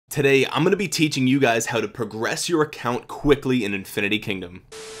Today, I'm going to be teaching you guys how to progress your account quickly in Infinity Kingdom.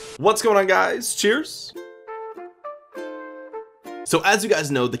 What's going on, guys? Cheers! So as you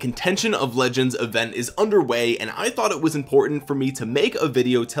guys know, the Contention of Legends event is underway, and I thought it was important for me to make a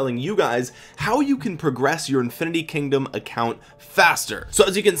video telling you guys how you can progress your Infinity Kingdom account faster. So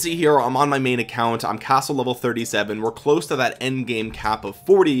as you can see here, I'm on my main account. I'm castle level 37. We're close to that end game cap of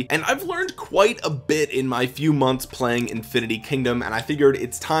 40, and I've learned quite a bit in my few months playing Infinity Kingdom, and I figured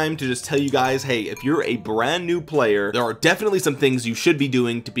it's time to just tell you guys, hey, if you're a brand new player, there are definitely some things you should be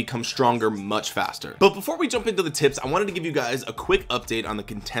doing to become stronger much faster. But before we jump into the tips, I wanted to give you guys a quick update on the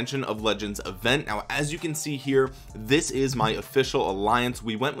Contention of Legends event. Now, as you can see here, this is my official alliance.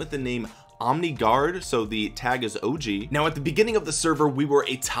 We went with the name Omniarch, so the tag is OG. Now, at the beginning of the server, we were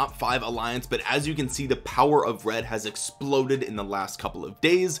a top 5 alliance, but as you can see, the power of red has exploded in the last couple of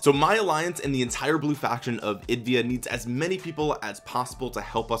days. So my alliance and the entire blue faction of Idvia needs as many people as possible to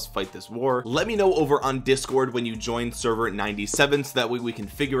help us fight this war. Let me know over on Discord when you join server 97, so that way we can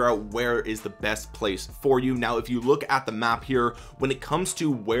figure out where is the best place for you. Now, if you look at the map here, when it comes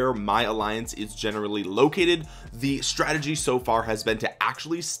to where my alliance is generally located, the strategy so far has been to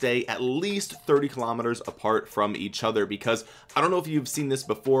actually stay at least 30 kilometers apart from each other, because I don't know if you've seen this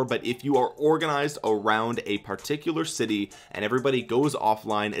before, but if you are organized around a particular city and everybody goes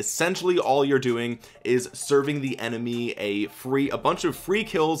offline, essentially all you're doing is serving the enemy a bunch of free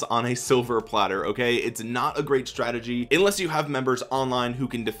kills on a silver platter. Okay, it's not a great strategy unless you have members online who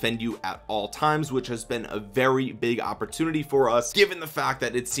can defend you at all times, which has been a very big opportunity for us given the fact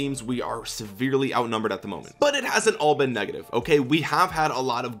that it seems we are severely outnumbered at the moment. But it hasn't all been negative. Okay, we have had a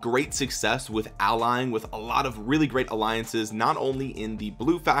lot of great success with allying with a lot of really great alliances, not only in the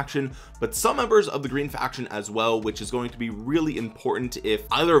blue faction but some members of the green faction as well, which is going to be really important if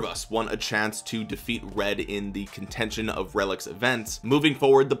either of us want a chance to defeat red in the Contention of Relics events. Moving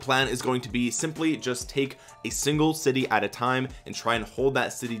forward, the plan is going to be simply just take a single city at a time and try and hold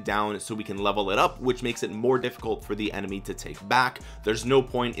that city down so we can level it up, which makes it more difficult for the enemy to take back. There's no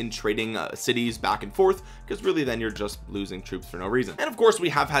point in trading cities back and forth, because really then you're just losing troops for no reason. And of course, we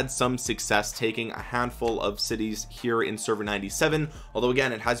have had some success taking a handful of cities here in server 97, although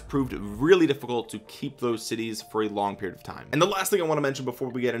again, it has proved really difficult to keep those cities for a long period of time. And the last thing I want to mention before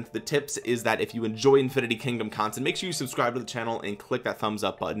we get into the tips is that if you enjoy Infinity Kingdom content, make sure you subscribe to the channel and click that thumbs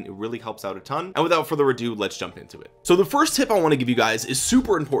up button. It really helps out a ton. And without further ado, let's jump into it. So the first tip I want to give you guys is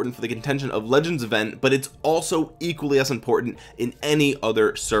super important for the Contention of Legends event, but it's also equally as important in any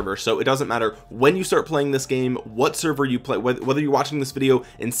other server. So it doesn't matter when you start playing this game, what server you play, whether you're watching this video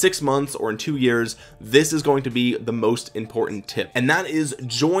in 6 months or in 2 years, this is going to be the most important tip, and that is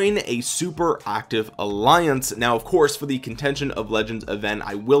join a super active alliance. Now, of course, for the Contention of Legends event,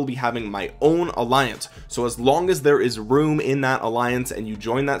 I will be having my own alliance, so as long as there is room in that alliance and you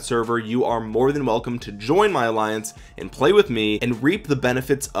join that server, you are more than welcome to join my alliance and play with me and reap the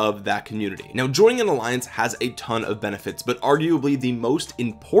benefits of that community. Now, joining an alliance has a ton of benefits, but arguably the most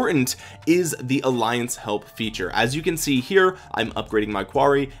important is the alliance help feature. As you can see here, I'm upgrading my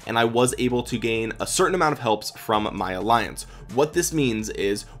quarry and I was able to gain a certain amount of helps from my alliance. What this means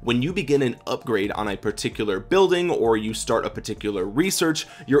is when you begin an upgrade on a particular building or you start a particular research,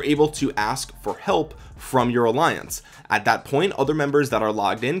 you're able to ask for help from your alliance. At that point, other members that are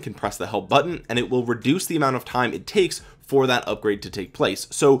logged in can press the help button and it will reduce the amount of time it takes for that upgrade to take place.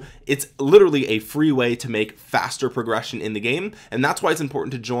 So it's literally a free way to make faster progression in the game, and that's why it's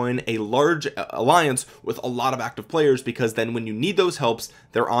important to join a large alliance with a lot of active players, because then when you need those helps,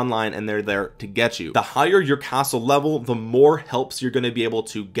 they're online and they're there to get you. The higher your castle level, the more helps you're going to be able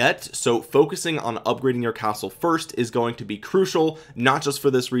to get, so focusing on upgrading your castle first is going to be crucial, not just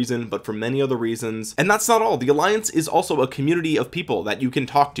for this reason but for many other reasons. And that's not all. The alliance is also a community of people that you can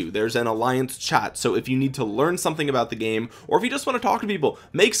talk to. There's an alliance chat, so if you need to learn something about the game, or if you just want to talk to people,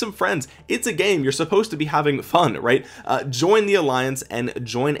 make some friends. It's a game, you're supposed to be having fun, right? Join the alliance and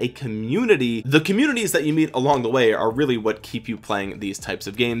join a community. The communities that you meet along the way are really what keep you playing these types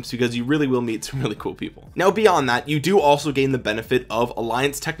of games, because you really will meet some really cool people. Now, beyond that, you do also gain the benefit of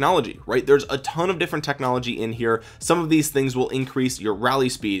alliance technology, right? There's a ton of different technology in here. Some of these things will increase your rally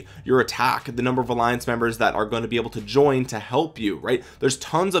speed, your attack, the number of alliance members that are going to be able to join to help you, right? There's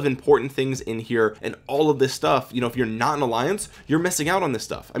tons of important things in here, and all of this stuff, you know, if you're not an alliance, you're missing out on this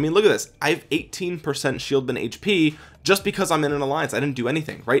stuff. I mean, look at this. I have 18% shield bin HP just because I'm in an alliance. I didn't do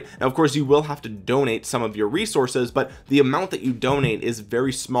anything, right? Now of course you will have to donate some of your resources, but the amount that you donate is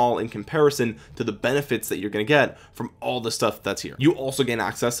very small in comparison to the benefits that you're going to get from all the stuff that's here. You also gain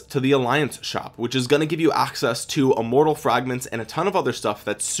access to the alliance shop, which is going to give you access to immortal fragments and a ton of other stuff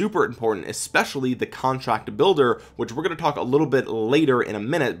that's super important, especially the contract builder, which we're going to talk a little bit later in a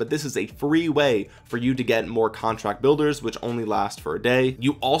minute. But this is a free way for you to get more contract builders, which only last for a day.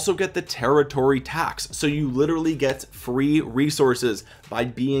 You also get the territory tax, so you literally get free resources by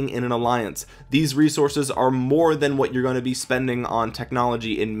being in an alliance. These resources are more than what you're going to be spending on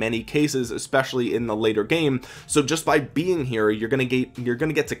technology in many cases, especially in the later game. So just by being here, you're going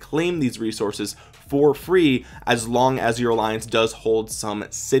to get to claim these resources for free, as long as your alliance does hold some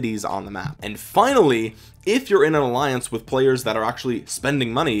cities on the map. And finally, if you're in an alliance with players that are actually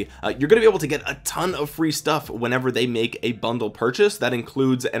spending money, you're going to be able to get a ton of free stuff whenever they make a bundle purchase that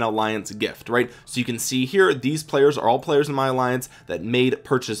includes an alliance gift, right? So you can see here, these players are all players in my alliance that made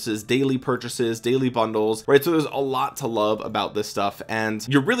purchases, daily bundles, right? So there's a lot to love about this stuff, and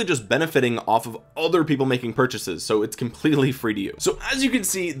you're really just benefiting off of other people making purchases, so it's completely free to you. So as you can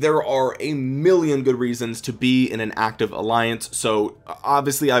see, there are a million good reasons to be in an active alliance. So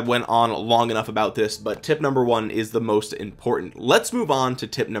obviously I went on long enough about this, but tip number one is the most important. Let's move on to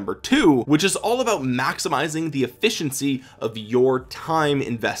tip number two, which is all about maximizing the efficiency of your time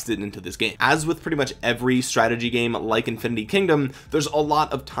invested into this game. As with pretty much every strategy game like Infinity Kingdom, there's a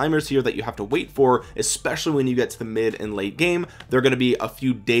lot of timers here that you have to wait for, especially when you get to the mid and late game. There are going to be a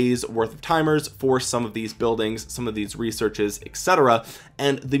few days worth of timers for some of these buildings, some of these researches, etc.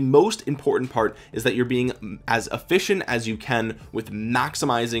 And the most important part is that you're being as efficient as you can with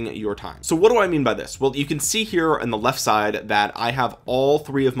maximizing your time. So what do I mean by this? Well, you can see here on the left side that I have all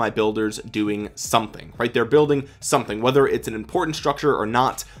three of my builders doing something, right? They're building something, whether it's an important structure or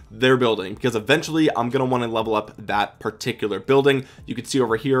not, they're building, because eventually I'm going to want to level up that particular building. You can see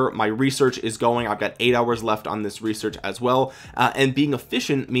over here, my research is going. I've got 8 hours left on this research as well. And being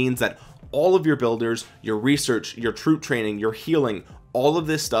efficient means that all of your builders, your research, your troop training, your healing, all of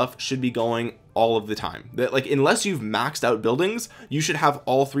this stuff should be going all of the time. That, like, unless you've maxed out buildings, you should have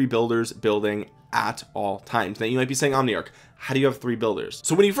all three builders building at all times. Now you might be saying, Omniarch, how do you have three builders?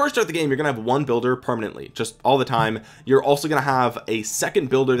 So when you first start the game, you're gonna have one builder permanently, just all the time. You're also gonna have a second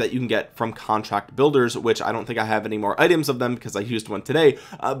builder that you can get from contract builders, which I don't think I have any more items of them because I used one today,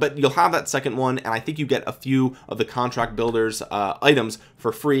 but you'll have that second one, and I think you get a few of the contract builders items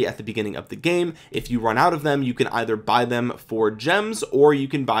for free at the beginning of the game. If you run out of them, you can either buy them for gems, or you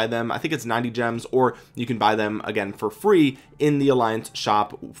can buy them, I think it's 90 gems, or you can buy them again for free in the alliance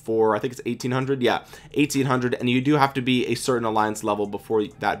shop for, I think it's 1800. Yeah, 1800. And you do have to be a certain alliance level before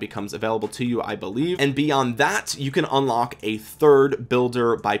that becomes available to you, I believe. And beyond that, you can unlock a third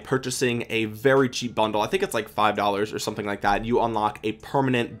builder by purchasing a very cheap bundle. I think it's like $5 or something like that. You unlock a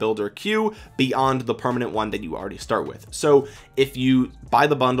permanent builder queue beyond the permanent one that you already start with. So if you buy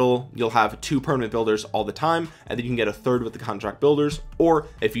the bundle, you'll have two permanent builders all the time, and then you can get a third with the contract builders. Or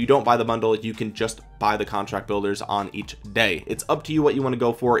if you don't buy the bundle, you can just buy the contract builders on each day. It's up to you what you want to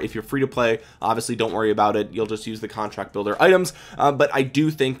go for. If you're free to play, obviously don't worry about it, you'll just use the contract builder items. But I do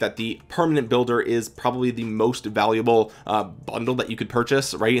think that the permanent builder is probably the most valuable bundle that you could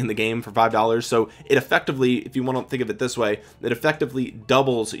purchase right in the game for $5. So it effectively, if you want to think of it this way, it effectively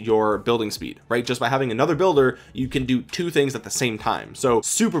doubles your building speed, right? Just by having another builder, you can do two things at the same time. So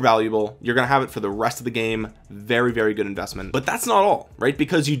super valuable. You're gonna have it for the rest of the game. Very, very good investment. But that's not all, right?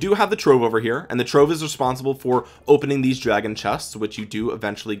 Because you do have the trove over here, and the trove is responsible for opening these dragon chests, which you do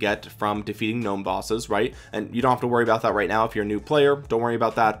eventually get from defeating gnome bosses, right? And you don't have to worry about that right now if you're a new player. Don't worry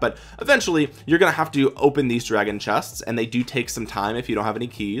about that. But eventually you're gonna have to open these dragon chests, and they do take some time if you don't have any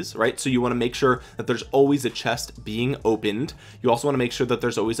keys, right? So you want to make sure that there's always a chest being opened. You also want to make sure that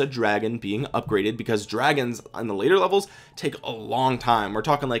there's always a dragon being upgraded, because dragons on the later levels take a long time. We're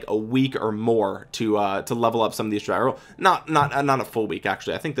talking like a week or more to level up some of these dragons. Not a full week,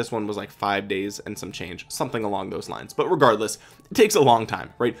 actually. I think this one was like 5 days and some change, something along those lines. But regardless, it takes a long time,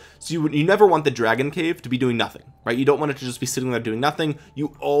 right? So you never want the dragon cave to be doing nothing, right? You don't want it to just be sitting there doing nothing.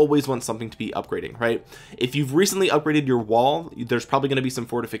 You always want something to be upgrading, right? If you've recently upgraded your wall, there's probably going to be some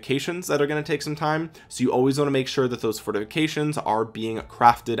fortifications that are going to take some time. So you always want to make sure that those fortifications are being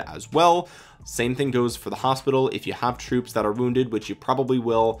crafted as well. Same thing goes for the hospital. If you have troops that are wounded, which you probably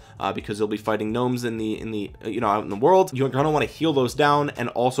will, because you'll be fighting gnomes in the out in the world, you're going to want to heal those down and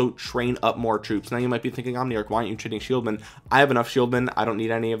also train up more troops. Now you might be thinking, Omniarch, why aren't you training shieldmen? I have enough shieldmen. I don't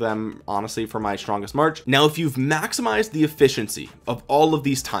need any of them, honestly, for my strongest march. Now, if you've maximized the efficiency of all of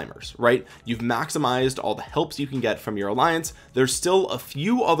these timers, right, you've maximized all the helps you can get from your alliance, there's still a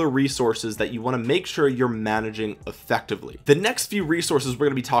few other resources that you want to make sure you're managing effectively. The next few resources we're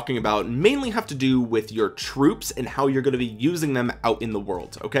going to be talking about mainly have to do with your troops and how you're going to be using them out in the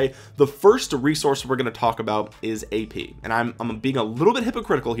world. Okay, the first resource we're going to talk about is AP, and I'm being a little bit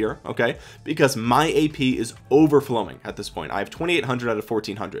hypocritical here, okay, because my AP is overflowing at this point. I have 2,800 out of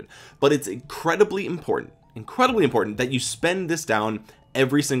 1,400, but it's incredibly important that you spend this down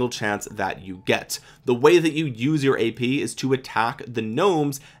every single chance that you get. The way that you use your AP is to attack the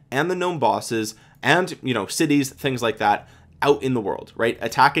gnomes and the gnome bosses and, you know, cities, things like that, out in the world, right?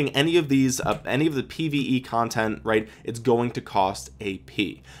 Attacking any of these any of the PvE content, right, it's going to cost AP.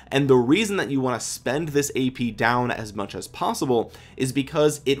 And the reason that you want to spend this AP down as much as possible is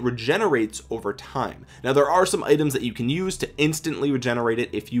because it regenerates over time. Now, there are some items that you can use to instantly regenerate it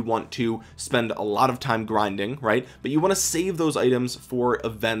if you want to spend a lot of time grinding, right? But you want to save those items for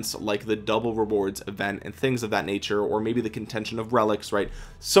events like the double rewards event and things of that nature, or maybe the contention of relics, right?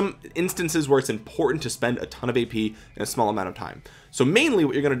 Some instances where it's important to spend a ton of AP in a small amount of time. So mainly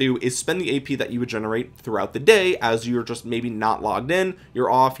what you're going to do is spend the AP that you would generate throughout the day, as you're just maybe not logged in, you're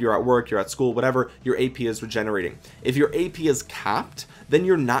off, you're at work, you're at school, whatever, your AP is regenerating. If your AP is capped, then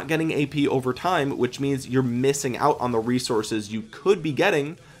you're not getting AP over time, which means you're missing out on the resources you could be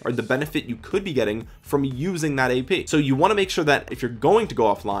getting, or the benefit you could be getting from using that AP. So you want to make sure that if you're going to go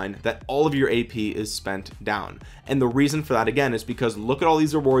offline, that all of your AP is spent down. And the reason for that, again, is because look at all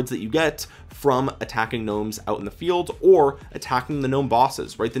these rewards that you get from attacking gnomes out in the field or attacking the gnome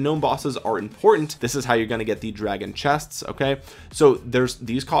bosses, right? The gnome bosses are important. This is how you're going to get the dragon chests. Okay, so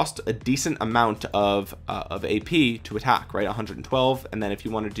these cost a decent amount of AP to attack, right? 112, and then if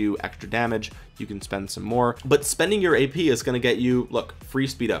you want to do extra damage, you can spend some more. But spending your AP is going to get you, look, free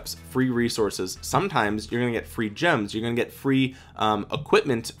speed ups, free resources. Sometimes you're going to get free gems, you're going to get free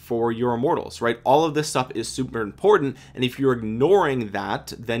equipment for your immortals, right? All of this stuff is super important, and if you're ignoring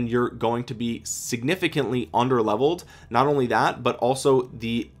that, then you're going to be significantly under leveled. Not only that, but also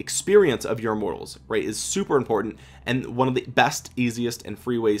the experience of your immortals, right, is super important. And one of the best, easiest, and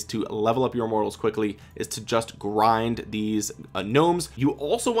free ways to level up your immortals quickly is to just grind these gnomes. You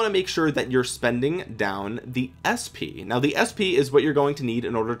also want to make sure that you're spending down the SP. Now, the SP is what you're going to need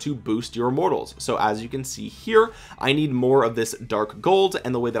in order to boost your immortals. So as you can see here, I need more of this dark gold,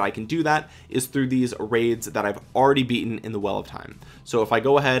 and the way that I can do that is through these raids that I've already beaten in the Well of Time. So if I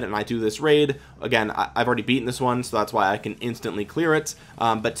go ahead and I do this raid, again, I've already beaten this one, so that's why I can instantly clear it.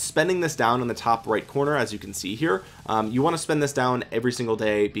 But spending this down in the top right corner, as you can see here, you want to spend this down every single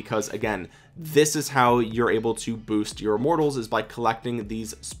day, because again, this is how you're able to boost your immortals, is by collecting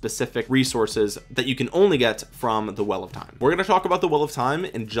these specific resources that you can only get from the Well of Time. We're going to talk about the Well of Time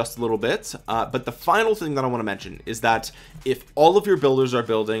in just a little bit, but the final thing that I want to mention is that if all of your builders are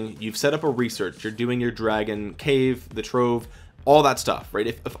building, you've set up a research, you're doing your dragon cave, the trove, all that stuff, right?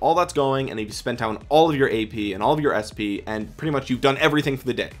 If all that's going, and if you spent down all of your AP and all of your SP, and pretty much you've done everything for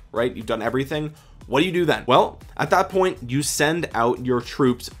the day, right? You've done everything. What do you do then? Well, at that point, you send out your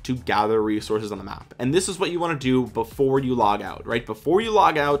troops to gather resources on the map. And this is what you want to do before you log out, right? Before you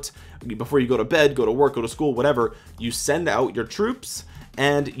log out, before you go to bed, go to work, go to school, whatever, you send out your troops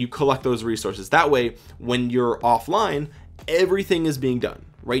and you collect those resources. That way, when you're offline, everything is being done,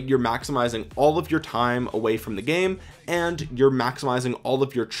 right? You're maximizing all of your time away from the game, and you're maximizing all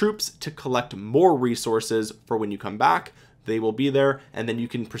of your troops to collect more resources for when you come back. They will be there, and then you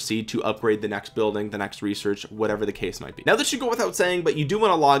can proceed to upgrade the next building, the next research, whatever the case might be. Now, this should go without saying, but you do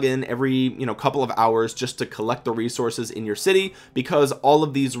want to log in every couple of hours just to collect the resources in your city, because all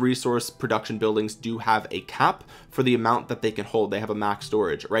of these resource production buildings do have a cap for the amount that they can hold. They have a max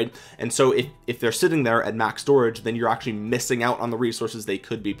storage, right? And so if they're sitting there at max storage, then you're actually missing out on the resources they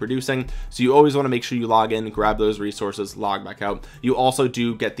could be producing. So you always want to make sure you log in, grab those resources, log back out. You also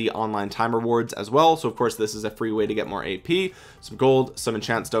do get the online time rewards as well. So of course, this is a free way to get more AP, some gold, some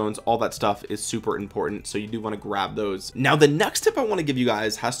enchant stones, all that stuff is super important. So you do want to grab those. Now, the next tip I want to give you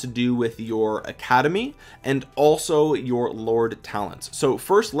guys has to do with your academy and also your lord talents. So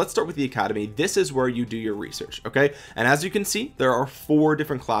first, let's start with the academy. This is where you do your research. Okay. And as you can see, there are 4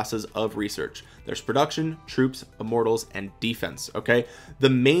 different classes of research. There's production, troops, immortals, and defense. Okay. The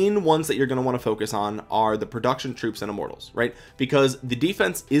main ones that you're going to want to focus on are the production, troops, and immortals, right? Because the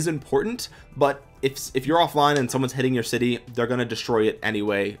defense is important, but if you're offline and someone's hitting your city, they're going to destroy it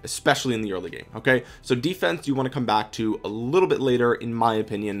anyway, especially in the early game. Okay, so defense you want to come back to a little bit later, in my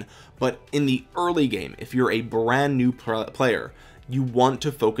opinion, but in the early game, if you're a brand new player, you want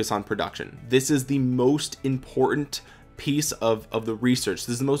to focus on production. This is the most important piece of the research.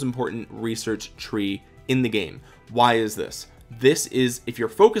 This is the most important research tree in the game. Why is this? This is, if you're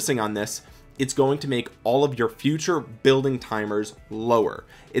focusing on this, it's going to make all of your future building timers lower.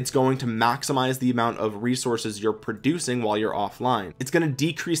 It's going to maximize the amount of resources you're producing while you're offline. It's going to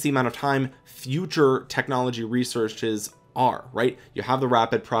decrease the amount of time future technology researches are, right? You have the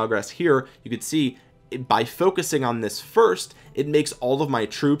rapid progress here. You could see by focusing on this first, it makes all of my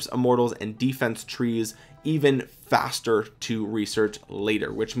troops, immortals, and defense trees even faster to research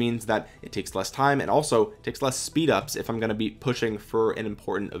later, which means that it takes less time and also takes less speed ups if I'm going to be pushing for an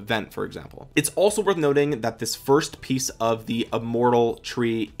important event, for example. It's also worth noting that this first piece of the immortal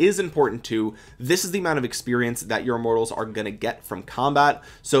tree is important too. This is the amount of experience that your immortals are going to get from combat,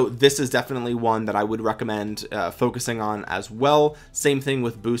 so this is definitely one that I would recommend focusing on as well. Same thing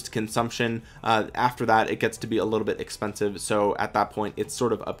with boost consumption. After that, it gets to be a little bit expensive, so at that point it's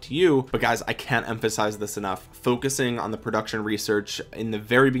sort of up to you. But guys, I can't emphasize this enough. Focusing on the production research in the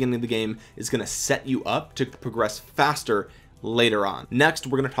very beginning of the game is going to set you up to progress faster later on. Next,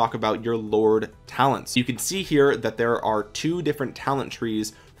 we're going to talk about your Lord talents. You can see here that there are 2 different talent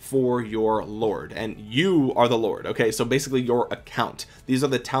trees for your Lord, and you are the Lord. Okay, so basically your account. These are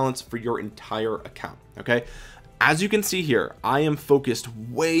the talents for your entire account. Okay, as you can see here, I am focused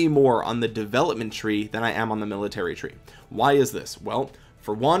way more on the development tree than I am on the military tree. Why is this? Well,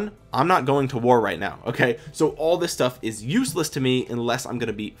 for one, I'm not going to war right now. Okay, so all this stuff is useless to me unless I'm going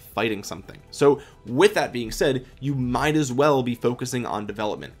to be fighting something. So with that being said, you might as well be focusing on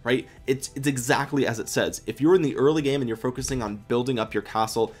development, right? It's exactly as it says. If you're in the early game and you're focusing on building up your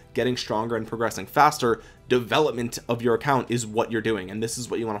castle, getting stronger and progressing faster, development of your account is what you're doing, and this is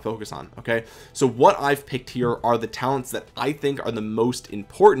what you want to focus on. Okay, so what I've picked here are the talents that I think are the most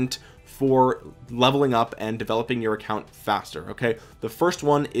important for leveling up and developing your account faster. Okay, the first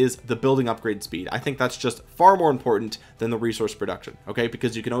one is the building upgrade speed. I think that's just far more important than the resource production. Okay,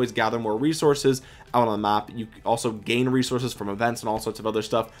 because you can always gather more resources out on the map. You also gain resources from events and all sorts of other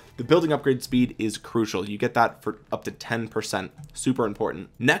stuff. The building upgrade speed is crucial. You get that for up to 10%. Super important.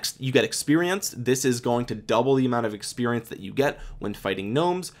 Next, you get experience. This is going to double the amount of experience that you get when fighting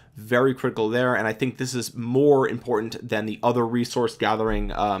gnomes. Very critical there, and I think this is more important than the other resource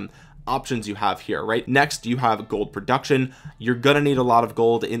gathering options you have here, right? Next, you have gold production. You're gonna need a lot of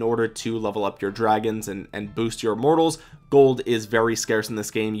gold in order to level up your dragons and boost your immortals. Gold is very scarce in this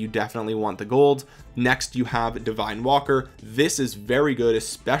game. You definitely want the gold. Next, you have Divine Walker. This is very good,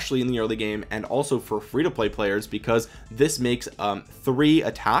 especially in the early game and also for free-to-play players, because this makes 3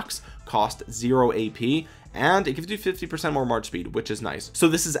 attacks cost 0 AP, and it gives you 50% more march speed, which is nice. So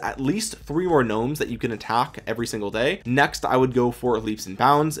this is at least 3 more gnomes that you can attack every single day. Next, I would go for leaps and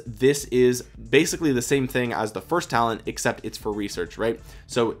bounds. This is basically the same thing as the first talent, except it's for research, right?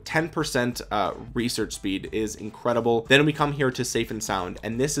 So 10% research speed is incredible. Then we come here to safe and sound,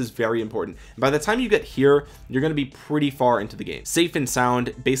 and this is very important. By the time you get here, you're going to be pretty far into the game. Safe and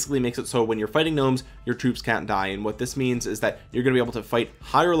sound basically makes it so when you're fighting gnomes, your troops can't die, and what this means is that you're going to be able to fight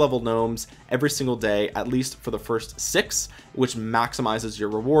higher level gnomes every single day, at least for the first 6, which maximizes your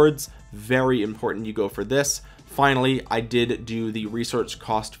rewards. Very important you go for this. Finally, I did do the research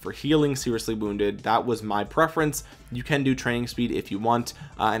cost for healing seriously wounded. That was my preference. You can do training speed if you want,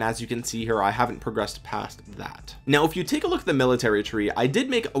 and as you can see here, I haven't progressed past that. Now, if you take a look at the military tree, I did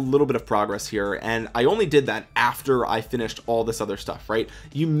make a little bit of progress here, and I only did that after I finished all this other stuff, right?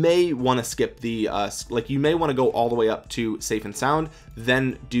 You may want to skip the you may want to go all the way up to safe and sound,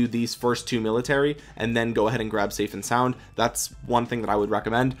 then do these first 2 military, and then go ahead and grab safe and sound. That's one thing that I would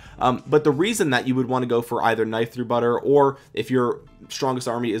recommend. But the reason that you would want to go for either knife through butter, or if your strongest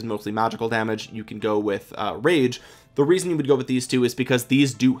army is mostly magical damage, you can go with rage. The reason you would go with these 2 is because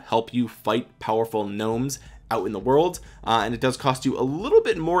these do help you fight powerful gnomes out in the world, and it does cost you a little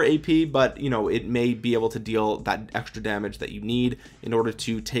bit more AP, but you know, it may be able to deal that extra damage that you need in order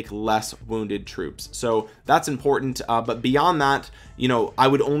to take less wounded troops. So that's important, but beyond that, you know, I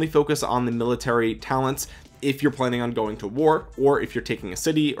would only focus on the military talents. if you're planning on going to war, or if you're taking a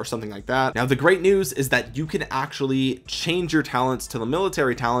city or something like that. Now the great news is that you can actually change your talents to the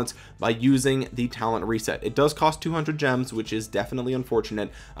military talents by using the talent reset. It does cost 200 gems, which is definitely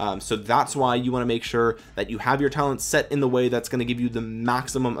unfortunate. So that's why you want to make sure that you have your talents set in the way that's going to give you the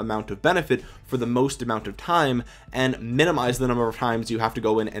maximum amount of benefit for the most amount of time, and minimize the number of times you have to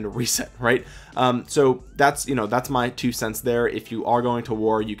go in and reset, right? So that's, you know, that's my 2 cents there. If you are going to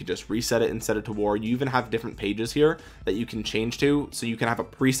war, you could just reset it and set it to war. You even have different pages here that you can change to, so you can have a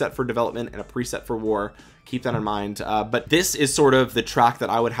preset for development and a preset for war. Keep that in mind. But this is sort of the track that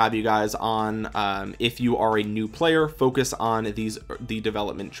I would have you guys on. If you are a new player, focus on the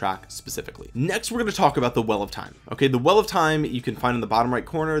development track specifically. Next, we're going to talk about the Well of Time. Okay, the Well of Time you can find in the bottom right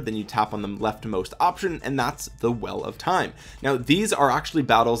corner, then you tap on the leftmost option, and that's the Well of Time. Now these are actually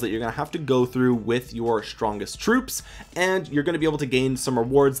battles that you're going to have to go through with your strongest troops, and you're going to be able to gain some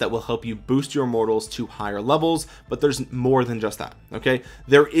rewards that will help you boost your immortals to higher levels. But there's more than just that. Okay,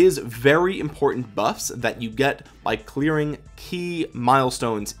 there is very important buffs that you get by clearing key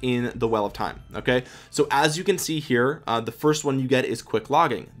milestones in the Well of Time. Okay, so as you can see here, the first one you get is quick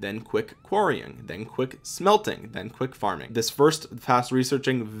logging, then quick quarrying, then quick smelting, then quick farming. This first, fast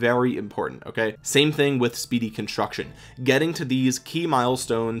researching, very important. Okay, same thing with speedy construction. Getting to these key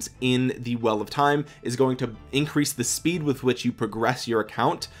milestones in the Well of Time is going to increase the speed with which you progress your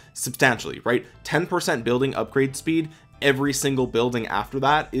account substantially, right? 10% building upgrade speed. Every single building after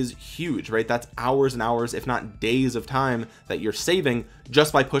that is huge, right? That's hours and hours, if not days of time that you're saving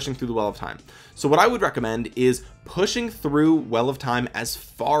just by pushing through the Well of Time. So what I would recommend is pushing through Well of Time as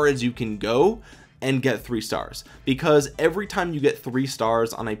far as you can go and get 3 stars, because every time you get 3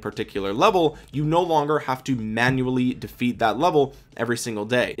 stars on a particular level, you no longer have to manually defeat that level every single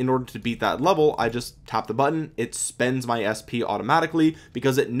day. In order to beat that level, I just tap the button, it spends my SP automatically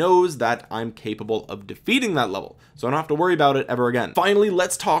because it knows that I'm capable of defeating that level, so I don't have to worry about it ever again. Finally,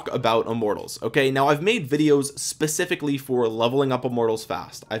 let's talk about Immortals. Okay, now I've made videos specifically for leveling up Immortals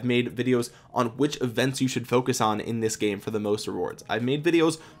fast. I've made videos on which events you should focus on in this game for the most rewards. I've made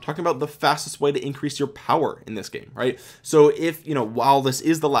videos talking about the fastest way to increase your power in this game, right? So if, you know, while this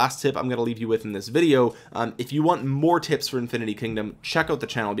is the last tip I'm going to leave you with in this video, if you want more tips for Infinity Kingdom, check out the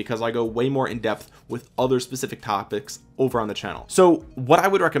channel, because I go way more in depth with other specific topics over on the channel. So what I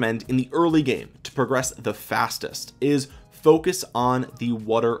would recommend in the early game to progress the fastest is focus on the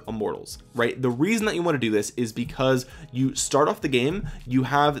water immortals, right? The reason that you want to do this is because you start off the game, you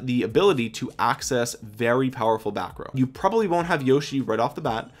have the ability to access very powerful back row. You probably won't have Yoshi right off the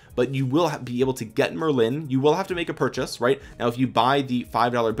bat, but you will be able to get Merlin. You will have to make a purchase, right? Now, if you buy the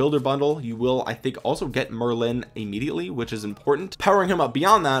 $5 builder bundle, you will, I think, also get Merlin immediately, which is important. Powering him up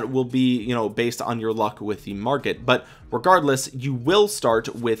beyond that will be, you know, based on your luck with the market. But regardless, you will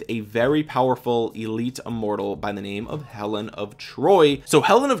start with a very powerful elite immortal by the name of Helen of Troy. So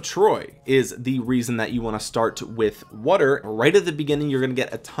Helen of Troy is the reason that you want to start with water. Right at the beginning, you're going to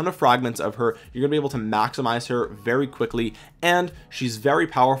get a ton of fragments of her. You're going to be able to maximize her very quickly, and she's very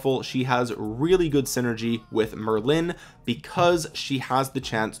powerful. She has really good synergy with Merlin because she has the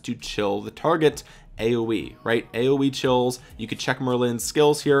chance to chill the target. AoE, right? AoE chills. You could check Merlin's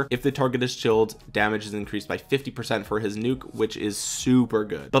skills here. If the target is chilled, damage is increased by 50% for his nuke, which is super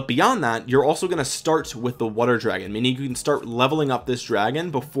good. But beyond that, you're also going to start with the water dragon, meaning you can start leveling up this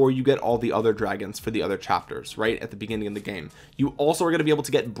dragon before you get all the other dragons for the other chapters, right? At the beginning of the game. You also are going to be able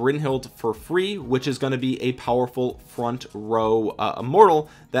to get Brynhild for free, which is going to be a powerful front row immortal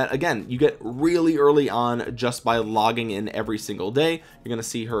that, again, you get really early on just by logging in every single day. You're going to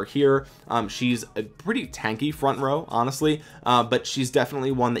see her here. She's a pretty tanky front row, honestly, but she's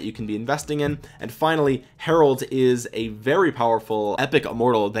definitely one that you can be investing in. And finally, Herald is a very powerful epic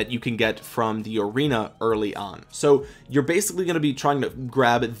immortal that you can get from the arena early on. So you're basically going to be trying to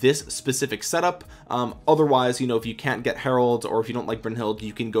grab this specific setup. Otherwise, you know, if you can't get Herald, or if you don't like Brynhild,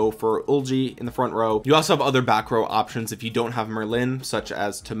 you can go for Ulji in the front row. You also have other back row options if you don't have Merlin, such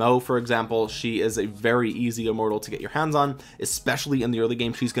as Tomo, for example. She is a very easy immortal to get your hands on, especially in the early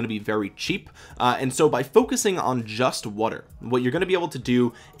game. She's going to be very cheap. And so by focusing on just water, what you're going to be able to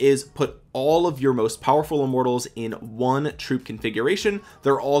do is put all of your most powerful immortals in one troop configuration.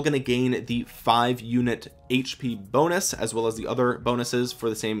 They're all going to gain the 5-unit HP bonus, as well as the other bonuses for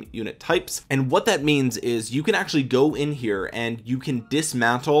the same unit types. And what that means is you can actually go in here and you can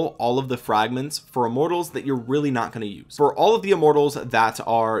dismantle all of the fragments for immortals that you're really not going to use. For all of the immortals that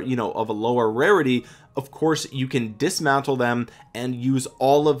are, you know, of a lower rarity, of course you can dismantle them and use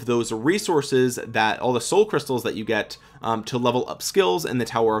all of those resources, that all the soul crystals that you get to level up skills in the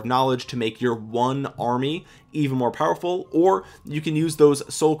Tower of Knowledge to make your one army even more powerful. Or you can use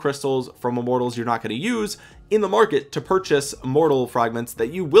those soul crystals from Immortals you're not going to use in the market to purchase immortal fragments that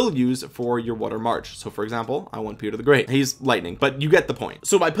you will use for your Water March. So for example, I want Peter the Great. He's lightning, but you get the point.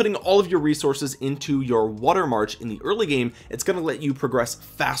 So by putting all of your resources into your Water March in the early game, it's going to let you progress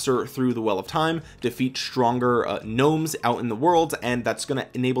faster through the Well of Time, defeat stronger gnomes out in the world, and that's going to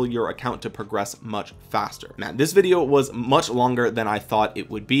enable your account to progress much faster. Man, this video was much longer than I thought it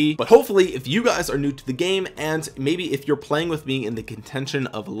would be, but hopefully if you guys are new to the game, and maybe if you're playing with me in the Contention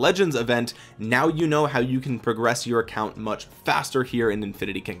of Legends event, now you know how you can progress your account much faster here in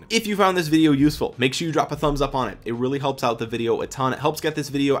Infinity Kingdom. If you found this video useful, make sure you drop a thumbs up on it. It really helps out the video a ton. It helps get this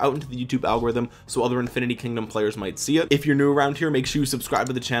video out into the YouTube algorithm so other Infinity Kingdom players might see it. If you're new around here, make sure you subscribe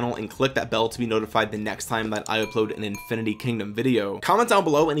to the channel and click that bell to be notified the next time that I upload an Infinity Kingdom video. Comment down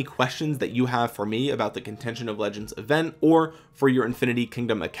below any questions that you have for me about the Contention of Legends event or for your Infinity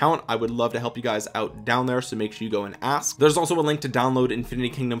Kingdom account. I would love to help you guys out down there, so make sure you go and ask. There's also a link to download Infinity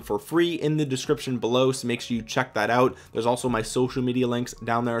Kingdom for free in the description below, so make sure you check that out. There's also my social media links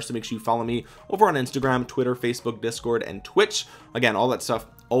down there, so make sure you follow me over on Instagram, Twitter, Facebook, Discord, and Twitch. Again, all that stuff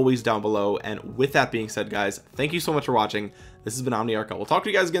always down below. And with that being said, guys, thank you so much for watching. This has been Omniarch. I will talk to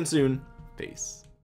you guys again soon. Peace.